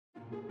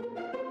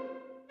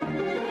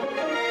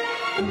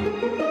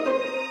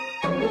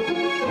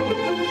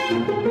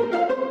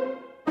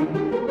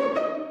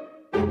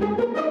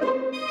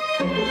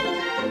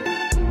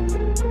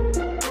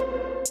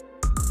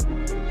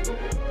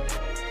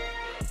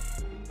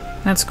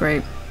That's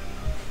great.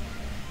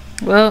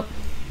 Well.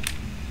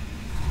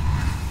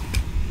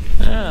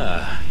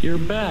 Ah, you're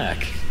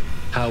back.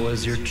 How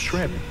was your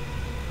trip?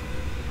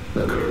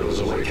 The girl's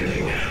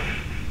awakening.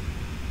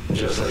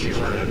 Just like you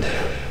planned.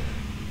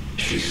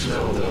 She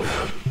smelled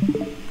of...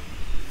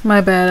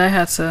 My bad, I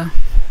had to...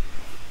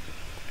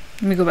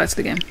 Let me go back to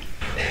the game.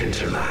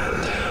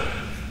 Hinterland.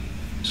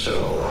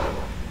 So,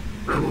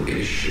 who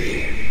is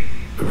she,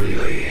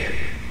 really?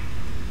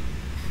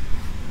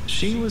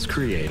 She was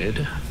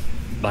created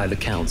by the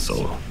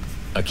Council,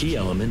 a key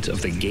element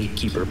of the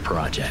Gatekeeper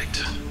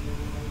Project.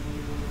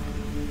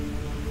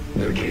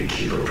 The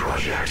Gatekeeper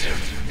Project.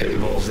 It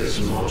involves this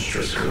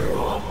monstrous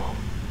girl.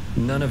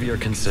 None of your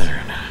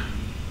concern.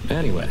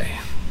 Anyway,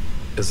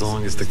 as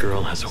long as the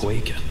girl has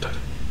awakened,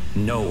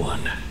 no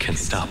one can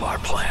stop our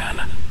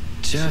plan.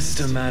 Just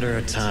a matter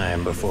of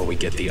time before we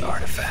get the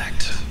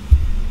artifact.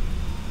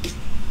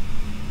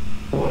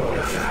 What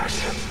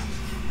artifact?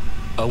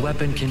 A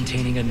weapon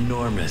containing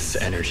enormous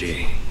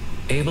energy,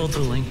 able to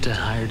link to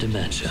higher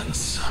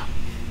dimensions.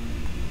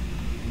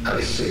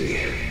 I see.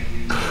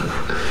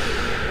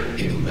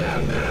 You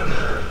madman.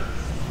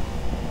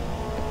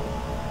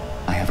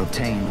 I have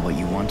obtained what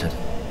you wanted.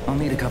 I'll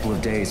need a couple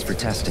of days for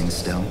testing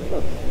still.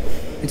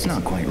 It's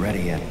not quite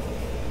ready yet.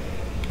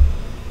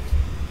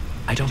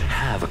 I don't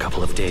have a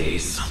couple of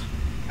days.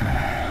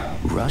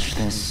 Rush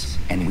this,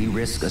 and we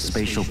risk a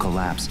spatial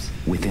collapse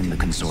within the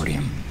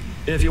consortium.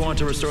 If you want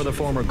to restore the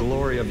former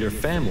glory of your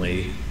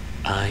family,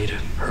 I'd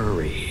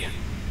hurry.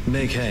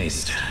 Make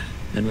haste,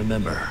 and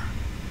remember,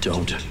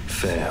 don't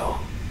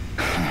fail.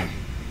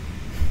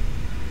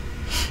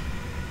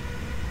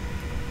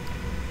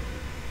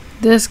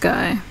 This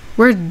guy.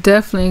 We're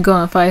definitely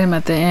gonna fight him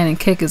at the end and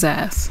kick his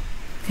ass.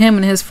 Him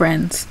and his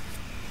friends.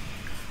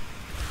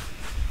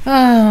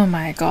 Oh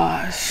my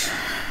gosh.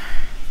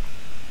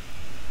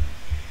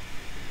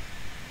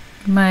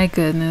 My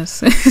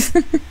goodness.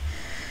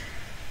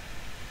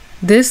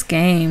 This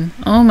game.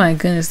 Oh my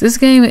goodness. This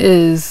game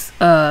is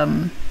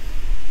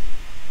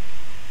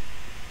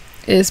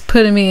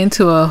putting me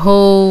into a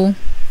whole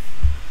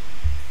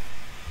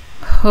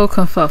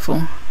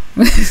kerfuffle.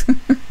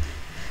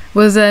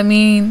 What does that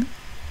mean?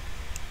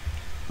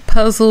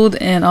 Puzzled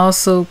and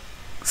also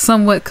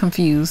somewhat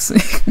confused.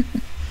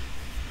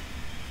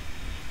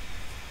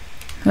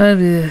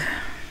 Doop,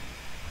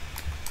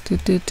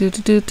 doop, doop,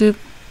 doop, doop.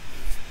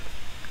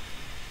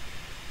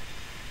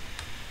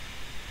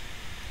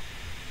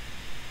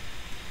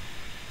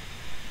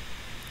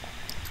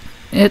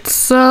 It's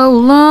so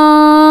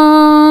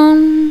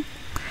long.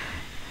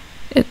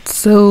 It's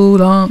so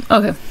long.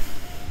 Okay.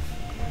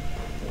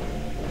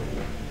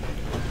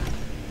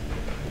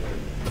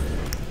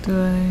 Do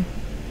I?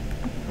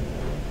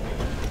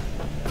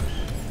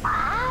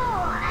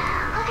 Wow,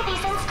 look at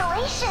these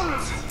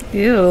installations.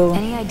 Ew.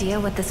 Any idea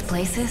what this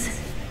place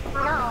is?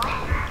 No.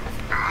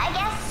 I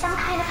guess some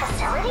kind of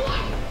facility?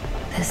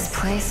 This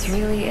place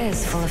really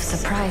is full of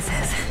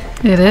surprises.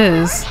 It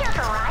is. Here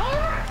for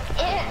Ryan?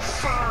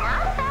 It's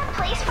not a bad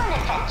place for an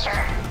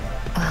adventure.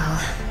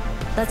 Well,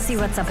 let's see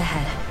what's up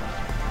ahead.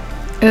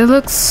 It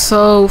looks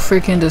so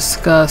freaking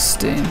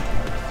disgusting.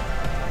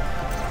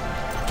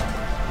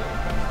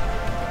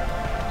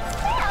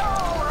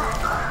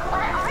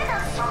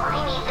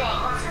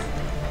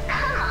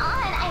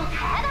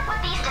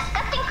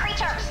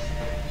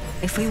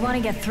 If we want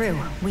to get through,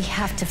 we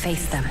have to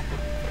face them.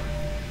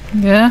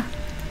 Yeah.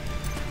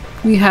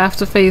 We have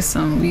to face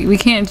them. We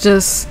can't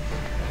just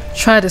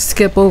try to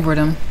skip over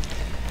them.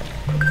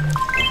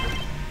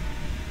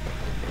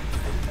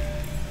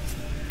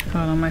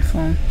 Hold on my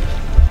phone.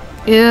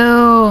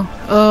 Ew.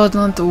 Oh,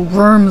 not the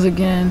worms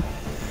again.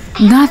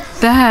 Not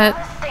that.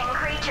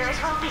 Creatures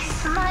will be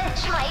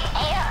smudged like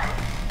air.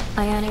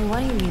 Ayane,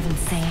 what are you even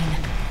saying?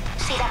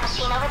 See that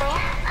machine over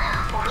there?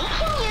 We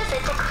can use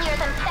it to clear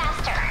them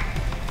faster.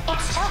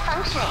 It's still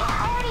functioning.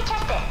 I already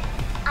checked it.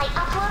 I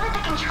uploaded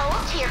the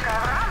controls to your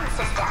Garam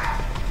system.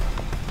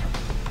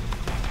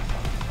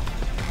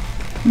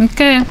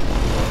 Okay.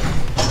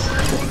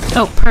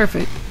 Oh,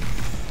 perfect.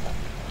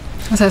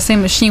 That's that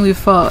same machine we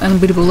fought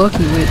Unbeatable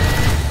Loki with.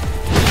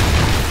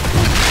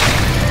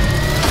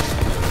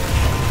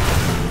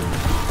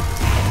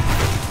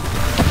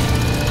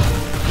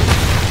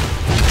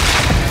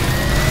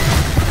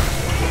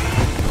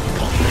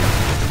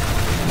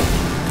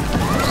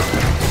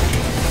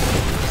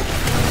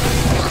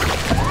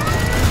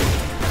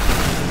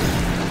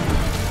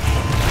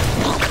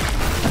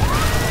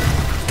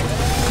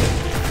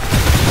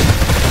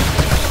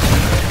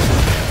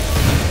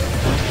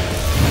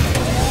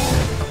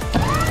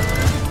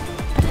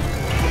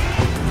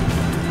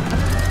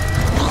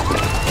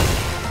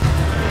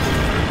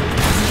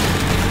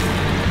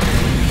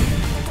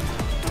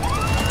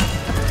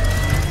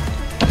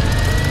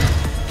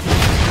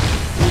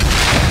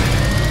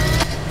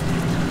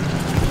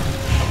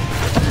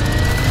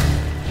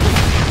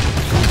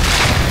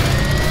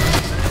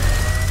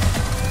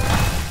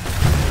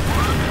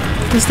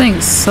 This thing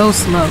is so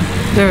slow.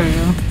 There we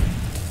go.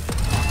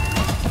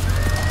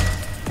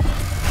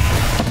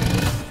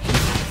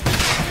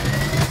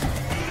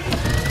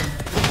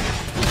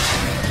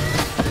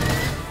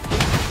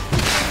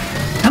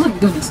 How long are we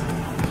doing this?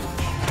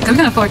 Cause we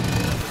kind of far.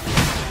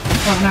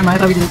 Oh, never mind. I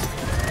thought we did.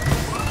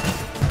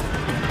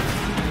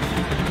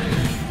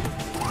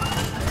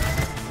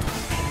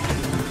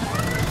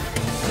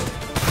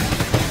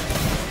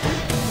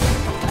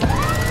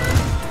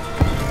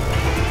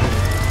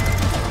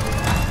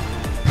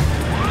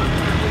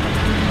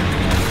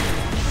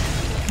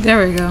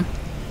 There we go.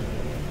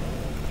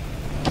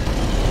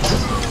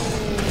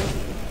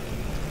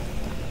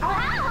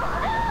 Wow!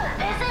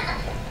 This is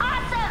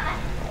awesome!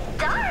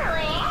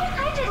 Darling!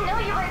 I didn't know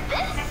you were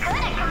this good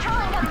at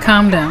controlling them.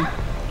 Calm down.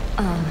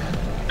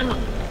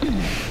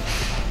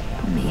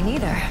 Me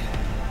neither.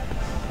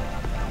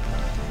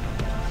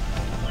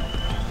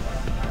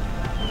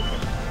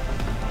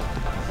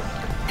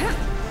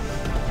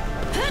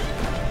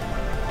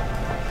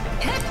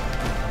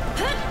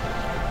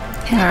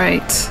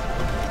 Alright.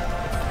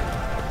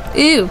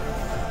 Ew!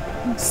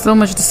 So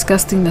much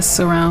disgustingness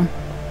around.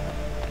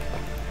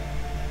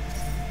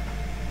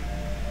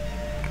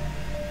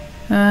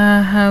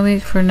 High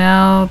leak for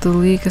now. The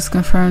leak is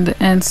confirmed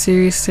to end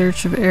series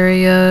search of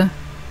area.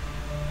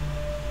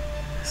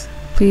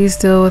 Please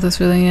deal with the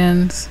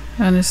civilians.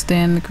 I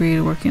understand, agree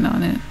to working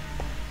on it.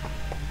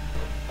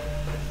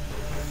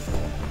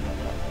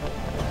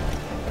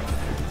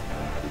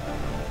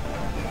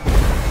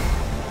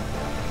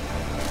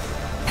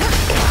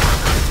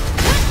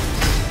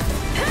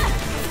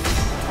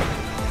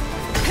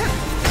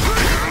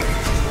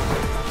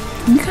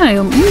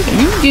 You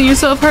getting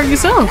yourself hurt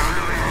yourself.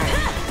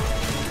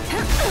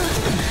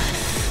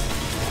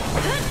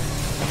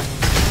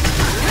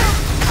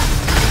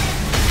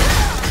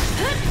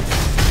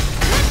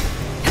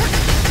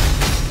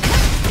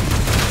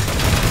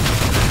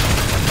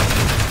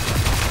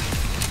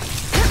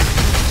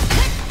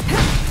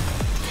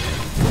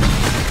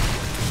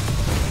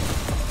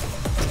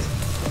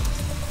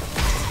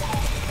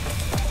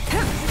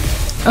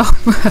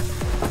 Oh.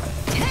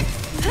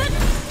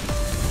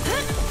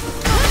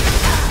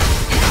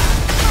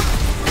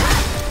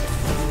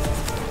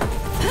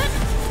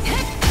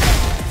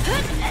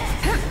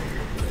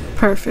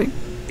 Perfect.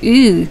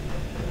 Ew.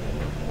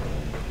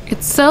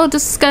 It's so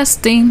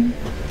disgusting.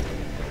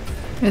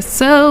 It's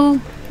so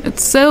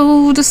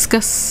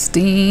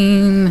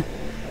disgusting.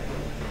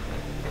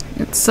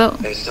 It's so...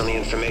 Based on the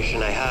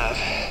information I have,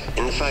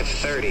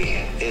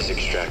 N530 is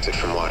extracted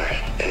from water.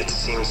 It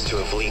seems to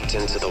have leaked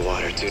into the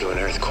water due to an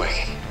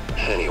earthquake.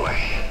 Anyway,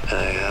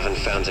 I haven't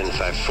found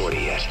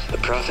N540 yet. The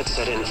Prophet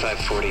said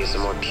N540 is a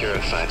more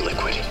purified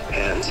liquid,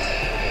 and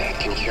it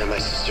can cure my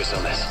sister's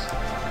illness.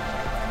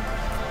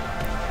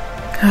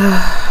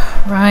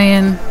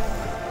 Ryan.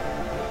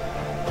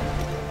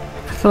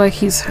 I feel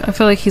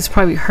like he's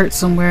probably hurt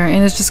somewhere,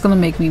 and it's just gonna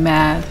make me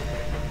mad.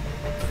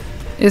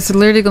 It's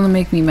literally gonna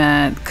make me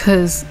mad,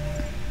 cause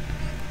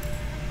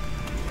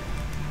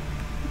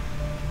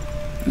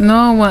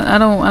I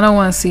don't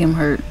want to see him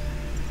hurt.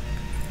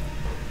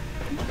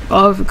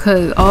 All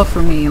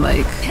for me,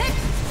 like.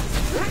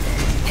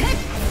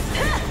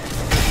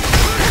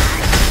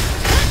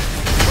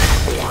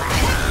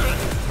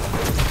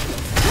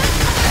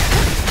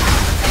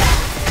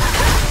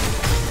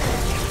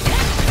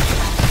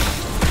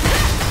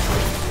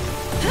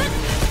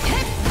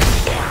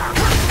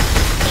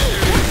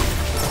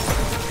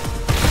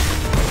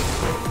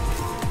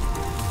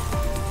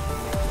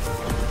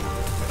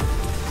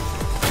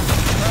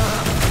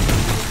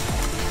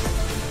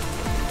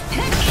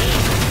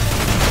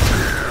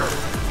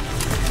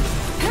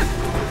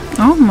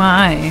 Oh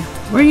my,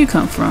 where you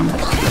come from?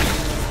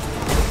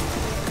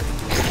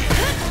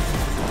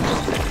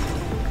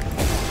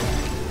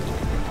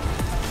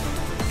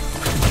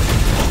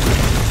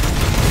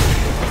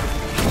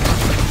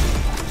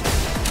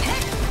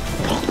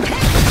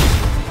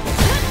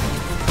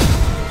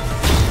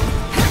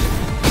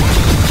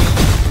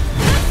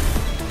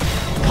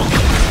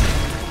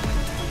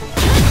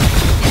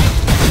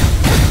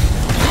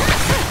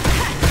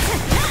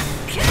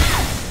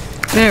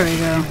 There we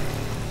go.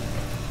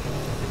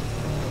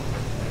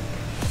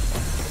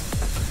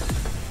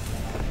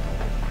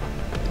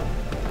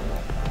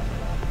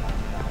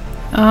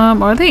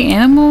 Are they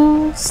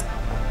animals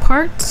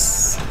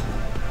parts?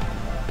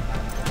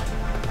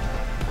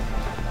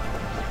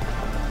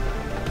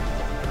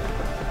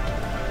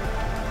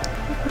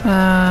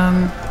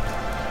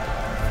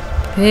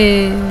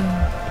 Hey,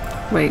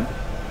 wait.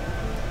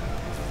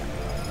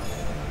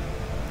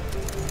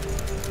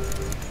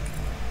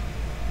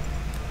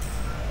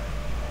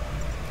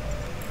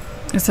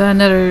 Is that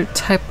another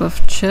type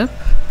of chip?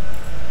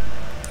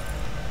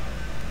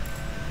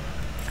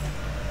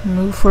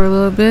 Move for a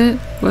little bit.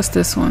 What's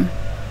this one?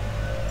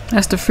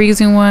 That's the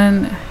freezing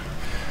one.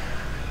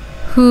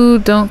 Who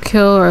don't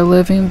kill are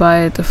living by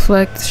a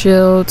deflect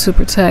shield to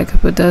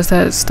protect, but does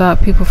that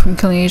stop people from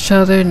killing each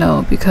other?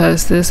 No,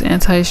 because this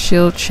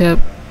anti-shield chip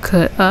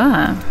could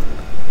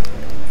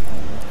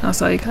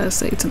That's all you gotta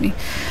say to me.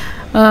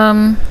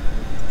 I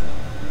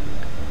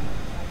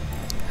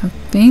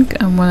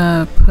think I'm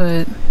gonna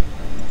put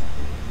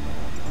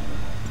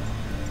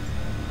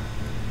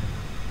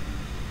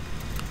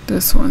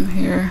this one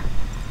here.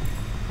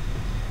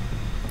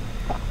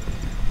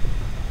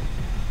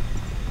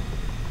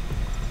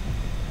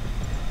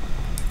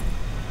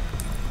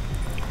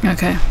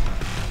 Okay.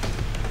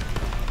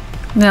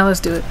 Now let's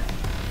do it.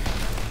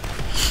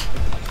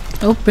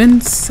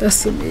 Open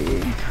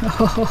sesame.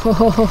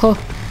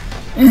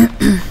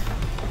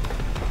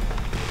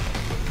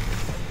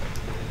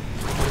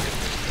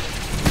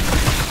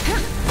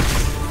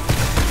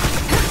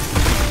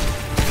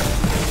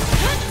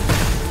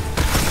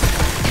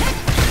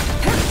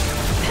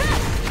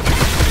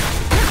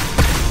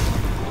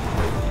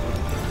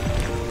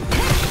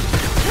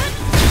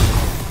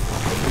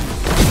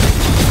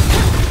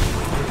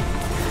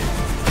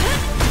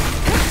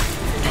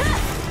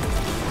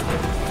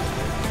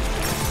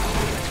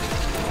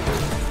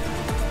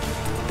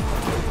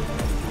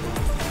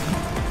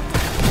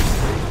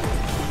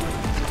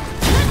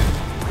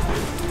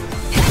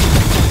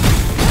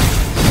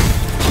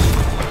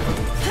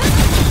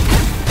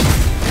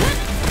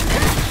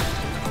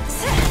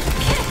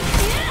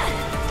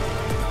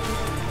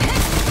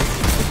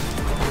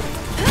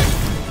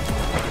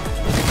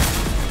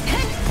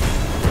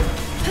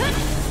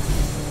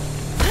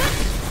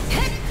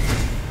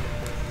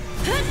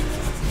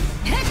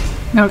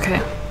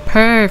 Okay,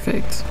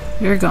 perfect.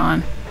 You're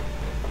gone.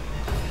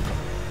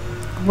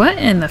 What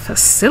in the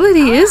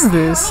facility is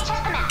this? Looks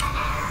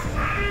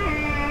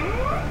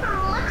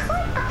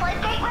like the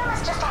flight gate room is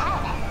just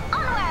ahead.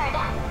 Onward!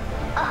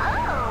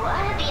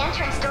 Oh, the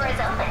entrance door is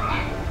open.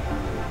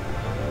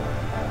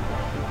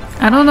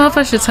 I don't know if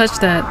I should touch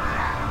that.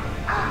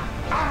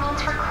 That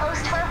means we're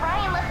close to where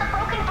Ryan left the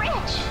broken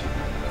bridge.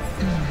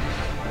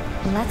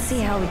 Let's see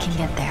how we can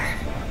get there.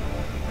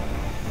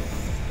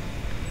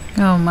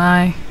 Oh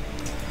my.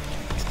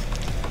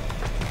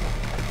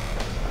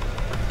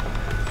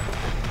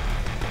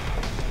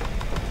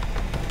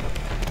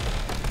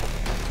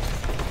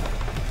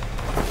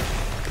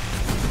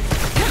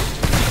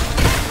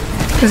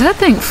 Is that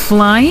thing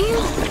flying?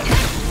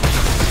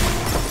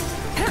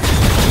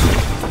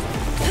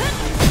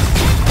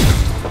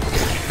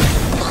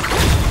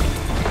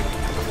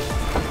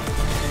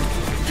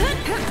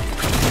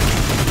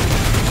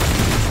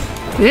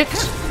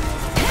 Bitch.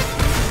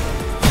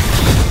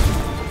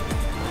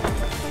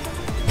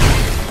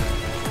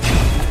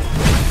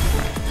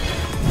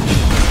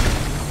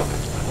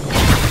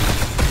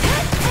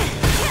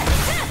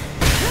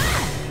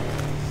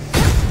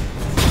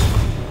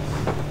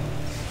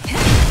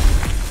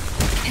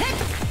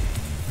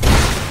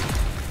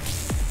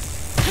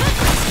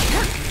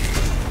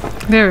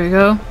 There we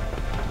go.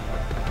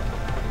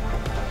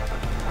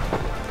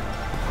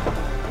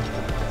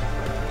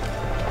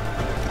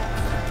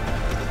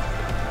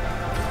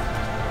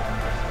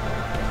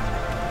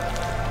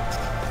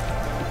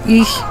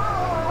 Eesh.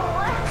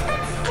 What's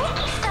that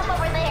sticky stuff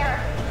over there?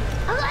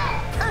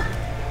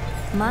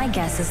 My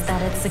guess is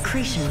that it's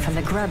secretion from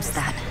the grubs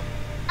that...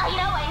 I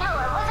know. It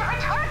was a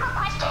rhetorical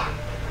question.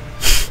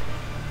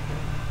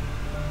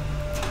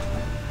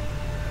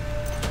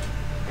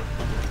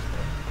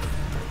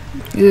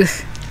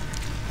 Ugh.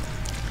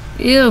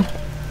 Ew.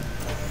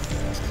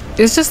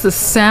 It's just the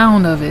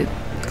sound of it.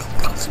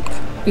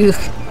 Ugh.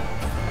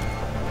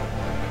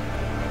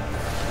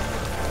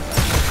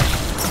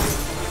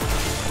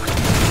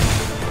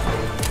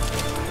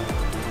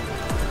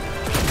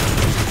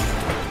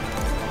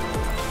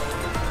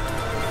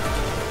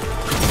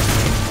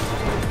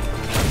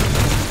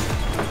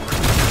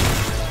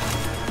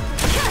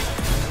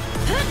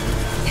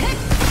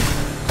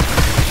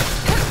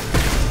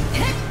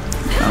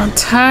 I'm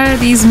tired of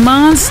these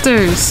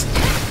monsters.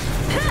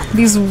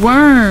 These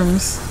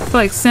worms. I feel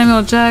like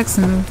Samuel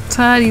Jackson. I'm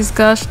tired of these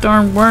gosh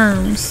darn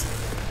worms.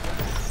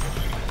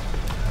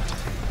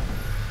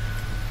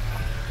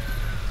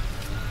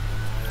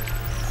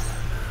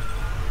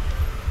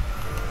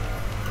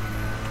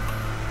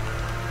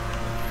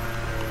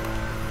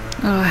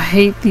 Oh, I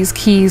hate these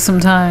keys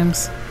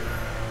sometimes.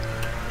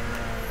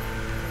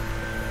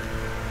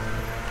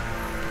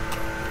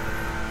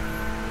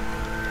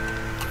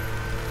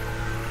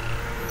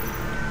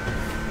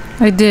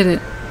 I did it.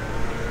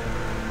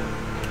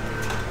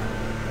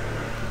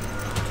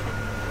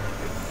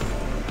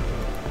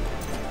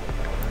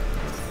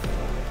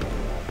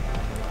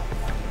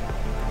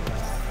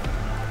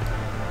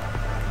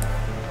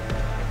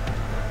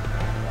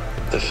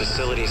 The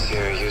facilities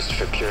here are used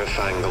for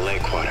purifying the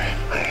lake water.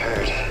 I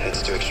heard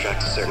it's to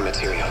extract a certain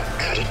material.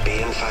 Could it be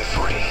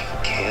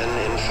N540? Can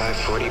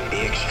N540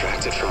 be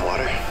extracted from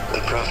water? The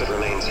prophet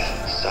remains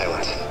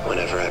silent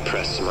whenever I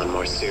press him on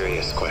more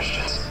serious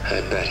questions.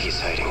 I bet he's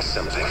hiding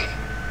something.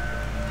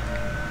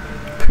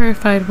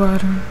 Purified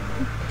water.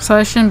 So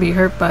I shouldn't be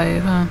hurt by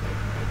it, huh?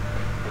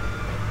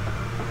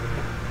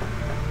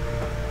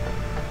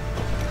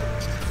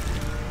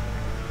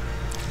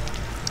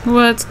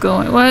 What's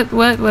going? What?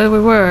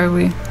 Where are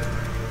we?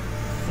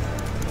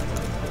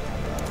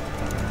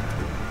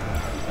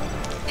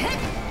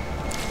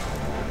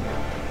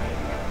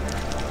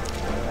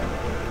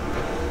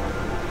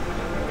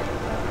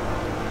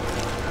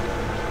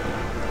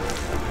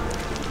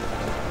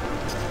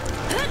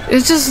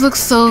 It just looks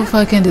so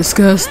fucking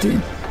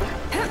disgusting.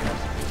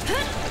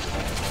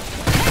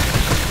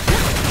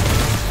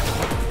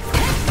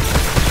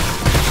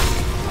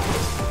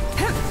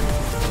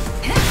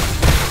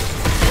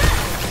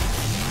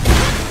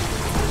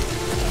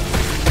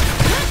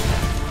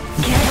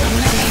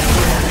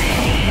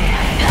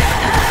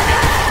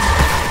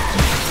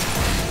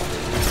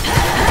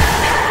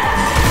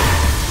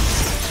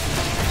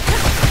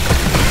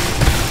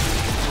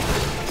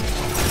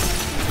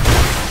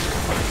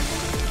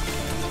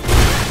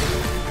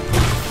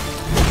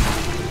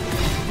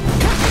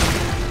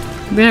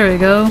 There we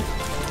go.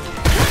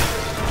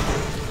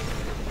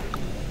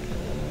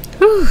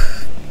 Whew.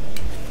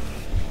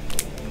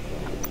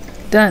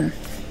 Done.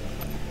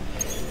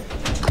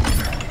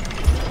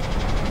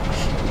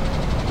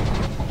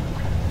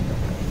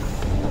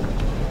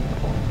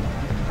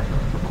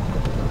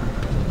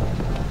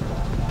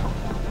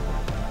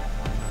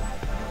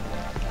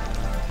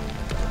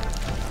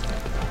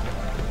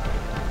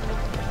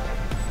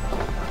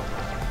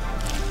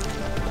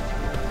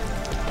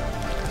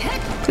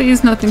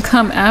 Please, nothing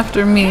come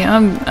after me.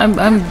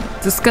 I'm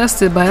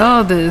disgusted by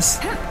all this.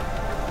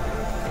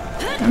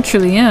 I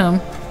truly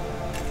am.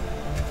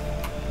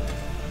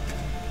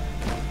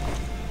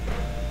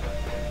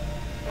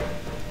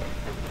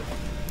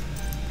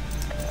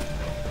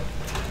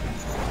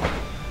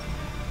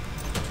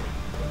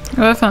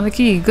 Oh, I found the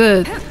key.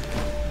 Good.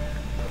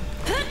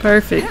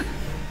 Perfect.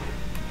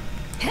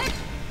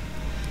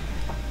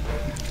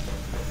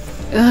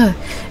 Ugh.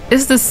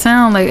 It's the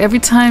sound, like every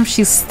time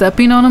she's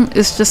stepping on him,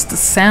 it's just the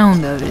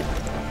sound of it.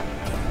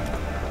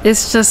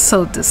 It's just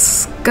so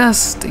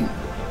disgusting.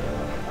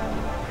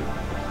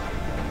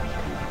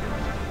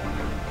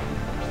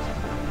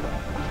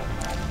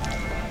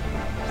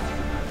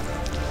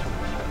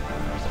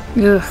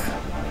 Ugh.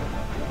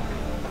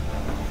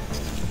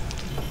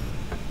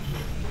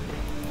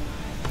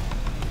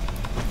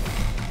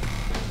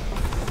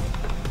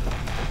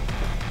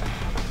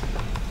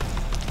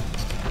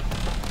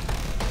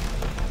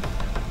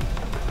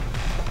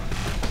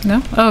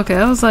 No? Oh, okay,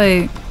 I was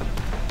like...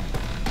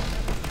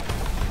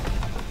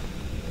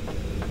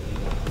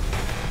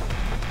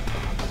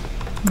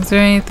 Is there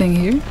anything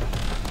here?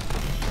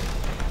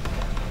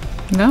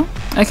 No?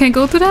 I can't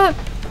go through that?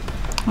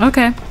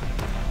 Okay.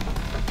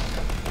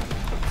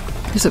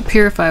 There's a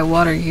purified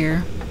water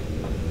here.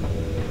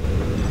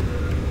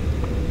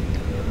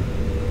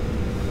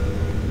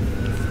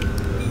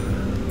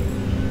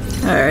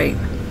 Alright.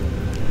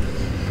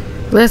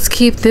 Let's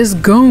keep this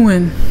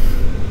going.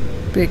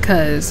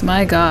 Because,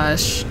 my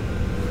gosh.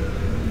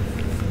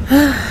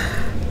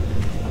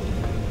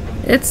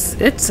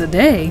 It's a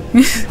day.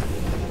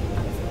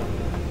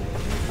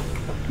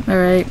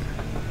 Alright.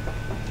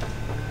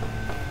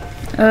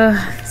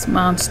 It's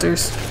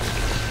monsters.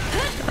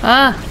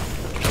 Ah!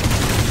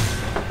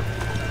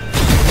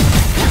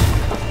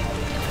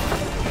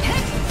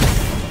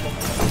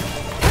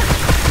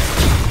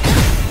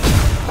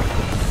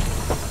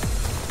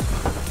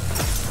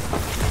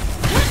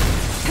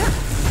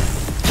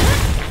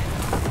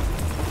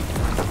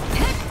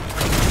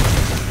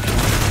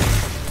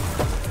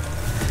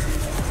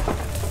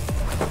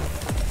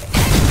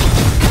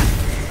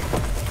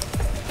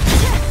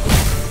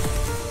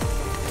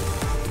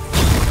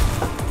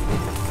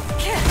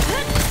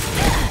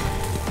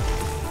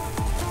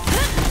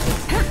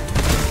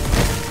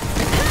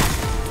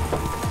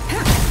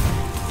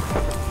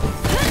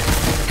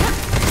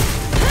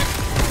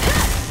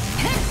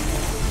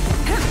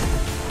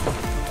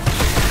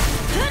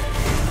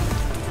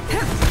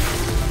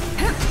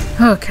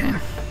 Okay.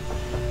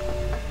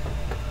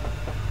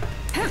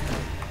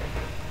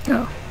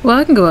 Oh, well,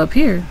 I can go up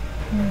here.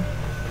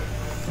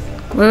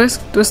 Well,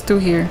 what's through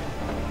here?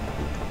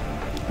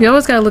 You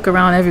always gotta look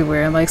around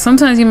everywhere. Like,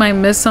 sometimes you might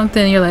miss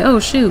something and you're like, oh,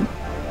 shoot.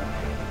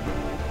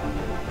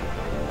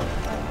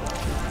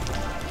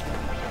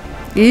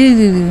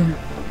 Ew.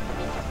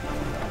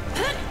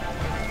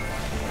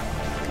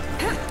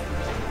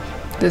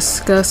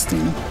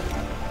 Disgusting.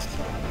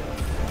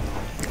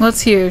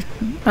 What's here?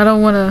 I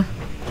don't want to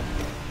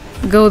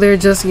go there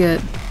just yet.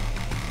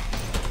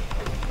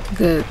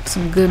 Good.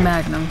 Some good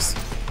magnums.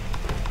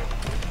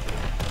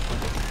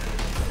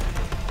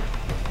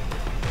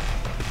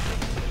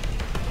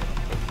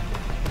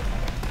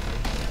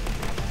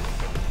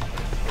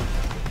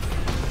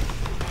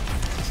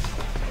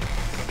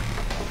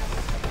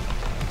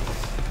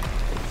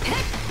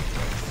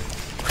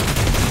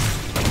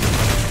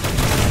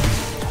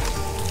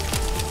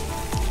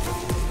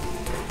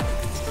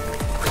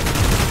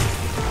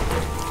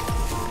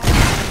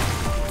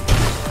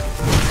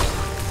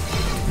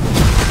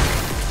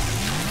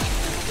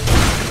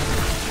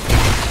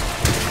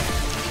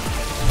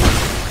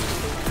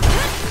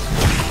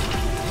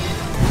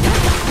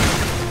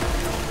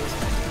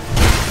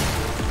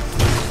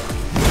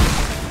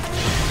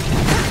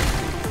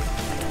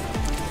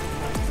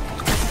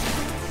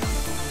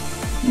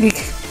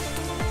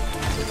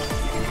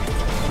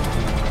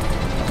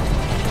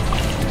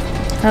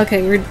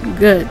 Okay, we're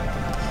good.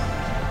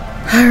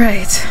 All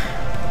right.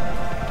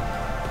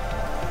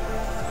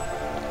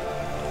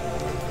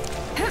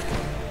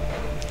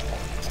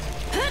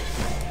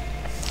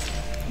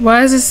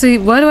 Why does it see?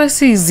 Why do I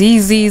see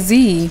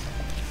ZZZ?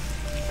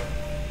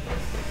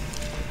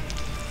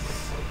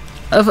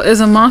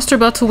 Is a monster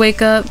about to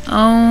wake up?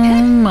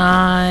 Oh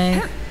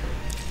my.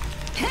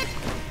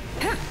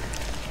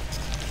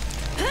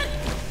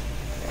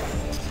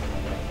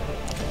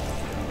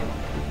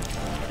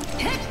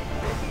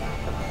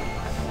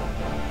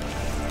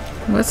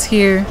 What's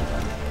here?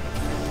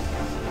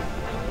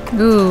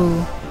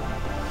 Ooh.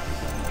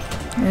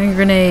 And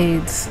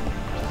grenades.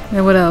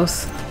 And what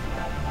else?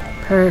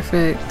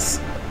 Perfect.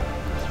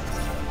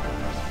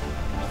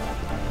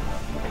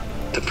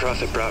 The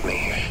Prophet brought me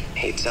here.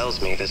 He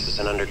tells me this is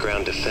an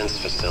underground defense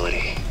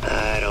facility.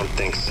 I don't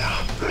think so.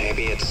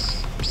 Maybe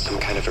it's some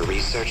kind of a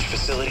research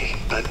facility?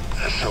 But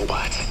for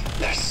what?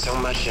 There's so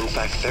much in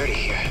 530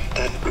 here.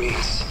 That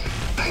means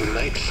I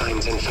might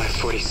find in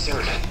 540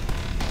 soon.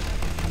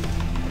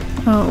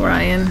 Oh,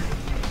 Ryan.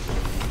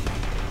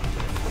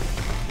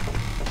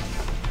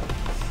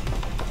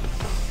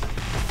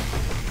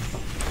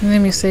 Let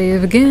me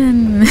save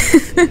again.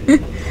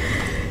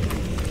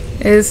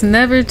 It's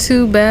never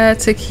too bad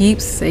to keep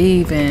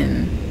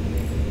saving.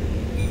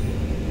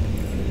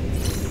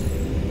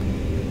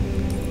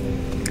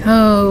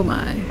 Oh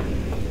my.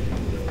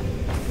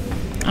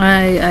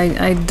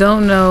 I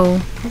don't know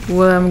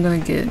what I'm gonna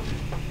get.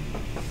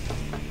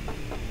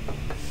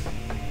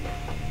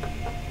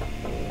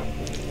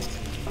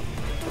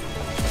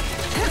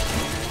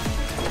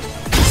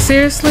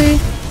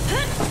 Seriously?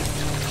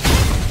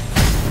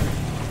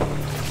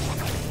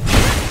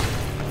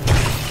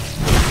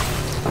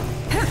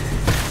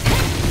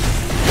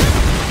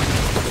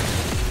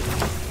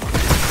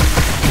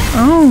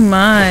 Oh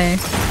my.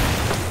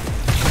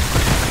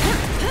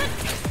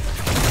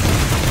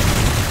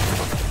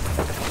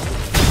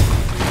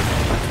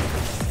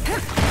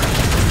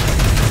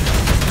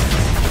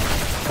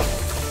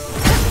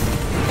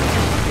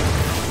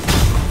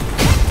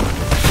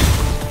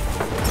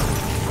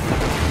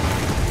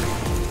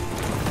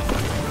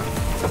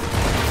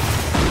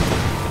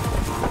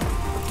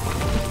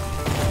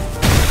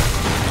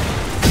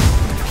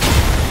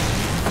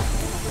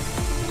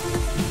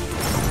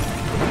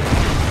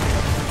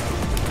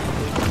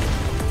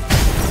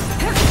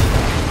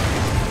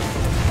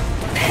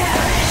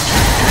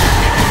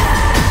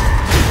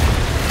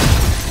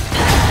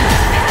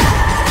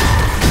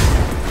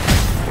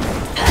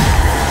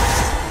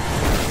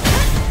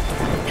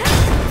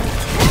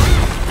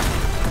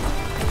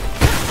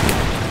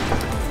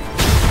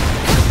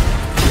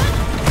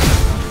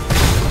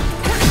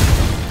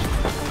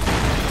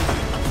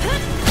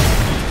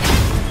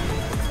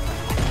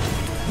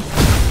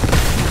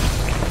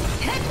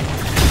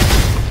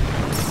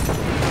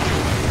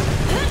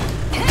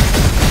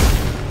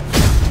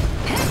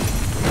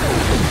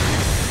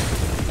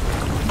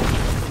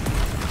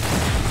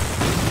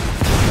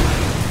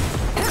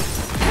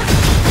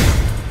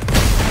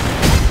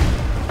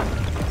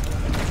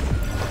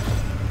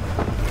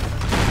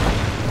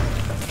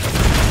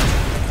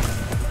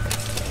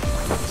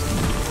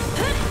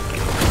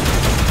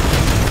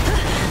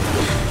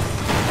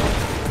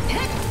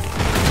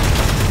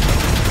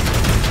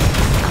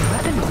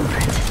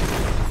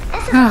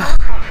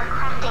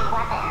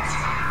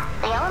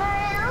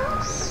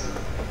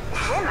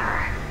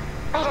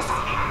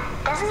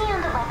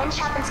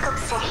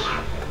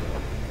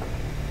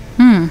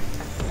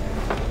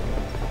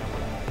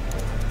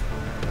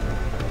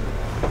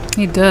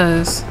 He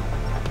does.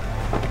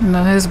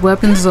 No, his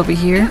weapons is over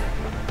here.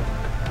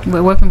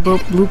 The weapon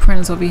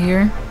blueprint is over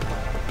here.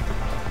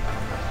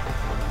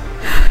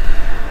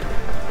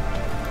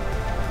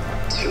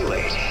 Too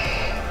late.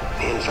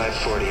 The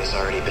N540 has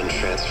already been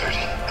transferred.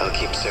 I'll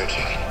keep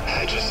searching.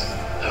 I just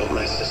hope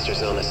my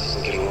sister's illness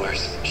isn't getting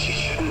worse. She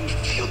shouldn't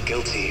feel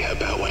guilty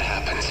about what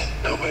happened.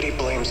 Nobody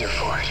blames her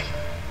for it.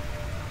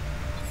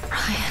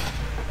 Ryan.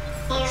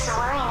 He's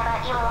worrying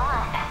about you a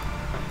lot.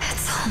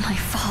 It's all my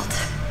fault.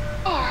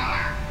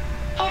 Yeah.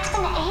 It's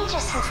been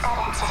ages since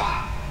that incident.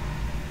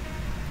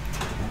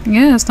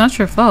 Yeah, it's not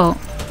your fault.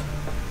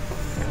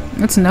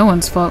 It's no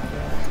one's fault.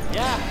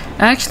 Yeah.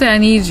 Actually, I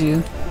need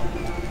you.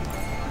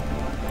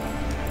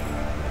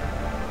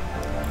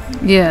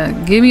 Yeah,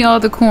 give me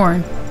all the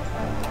corn.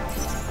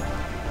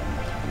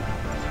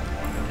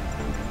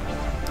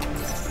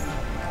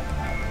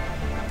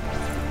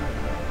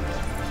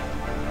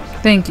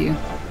 Thank you.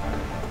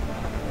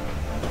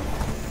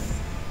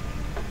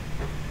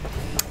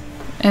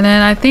 And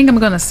then I think I'm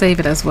gonna save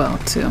it as well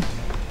too.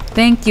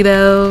 Thank you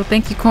though.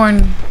 Thank you,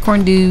 corn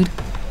dude.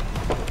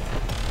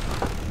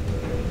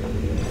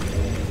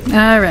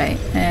 Alright,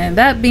 and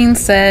that being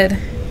said,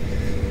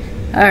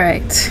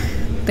 alright.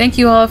 Thank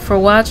you all for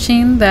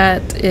watching.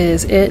 That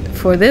is it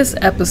for this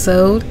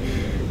episode.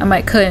 I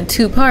might cut in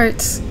 2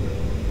 parts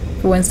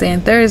for Wednesday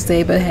and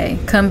Thursday, but hey,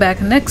 come back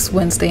next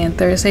Wednesday and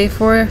Thursday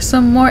for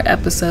some more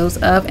episodes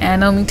of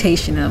Anno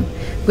Mutationem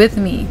with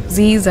me,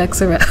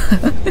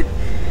 ZZexarel.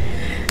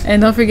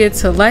 And don't forget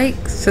to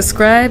like,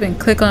 subscribe, and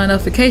click on the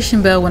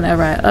notification bell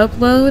whenever I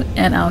upload,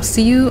 and I'll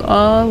see you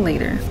all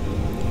later.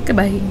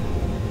 Goodbye.